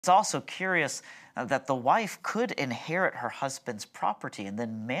It's also curious that the wife could inherit her husband's property and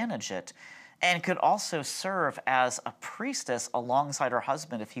then manage it, and could also serve as a priestess alongside her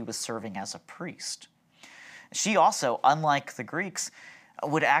husband if he was serving as a priest. She also, unlike the Greeks,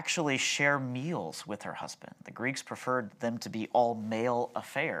 would actually share meals with her husband. The Greeks preferred them to be all male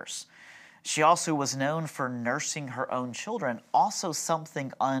affairs. She also was known for nursing her own children, also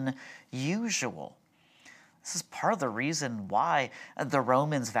something unusual. This is part of the reason why the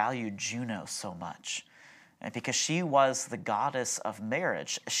Romans valued Juno so much, because she was the goddess of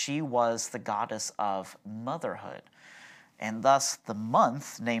marriage. She was the goddess of motherhood. And thus, the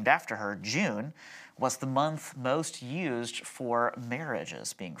month named after her, June, was the month most used for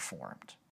marriages being formed.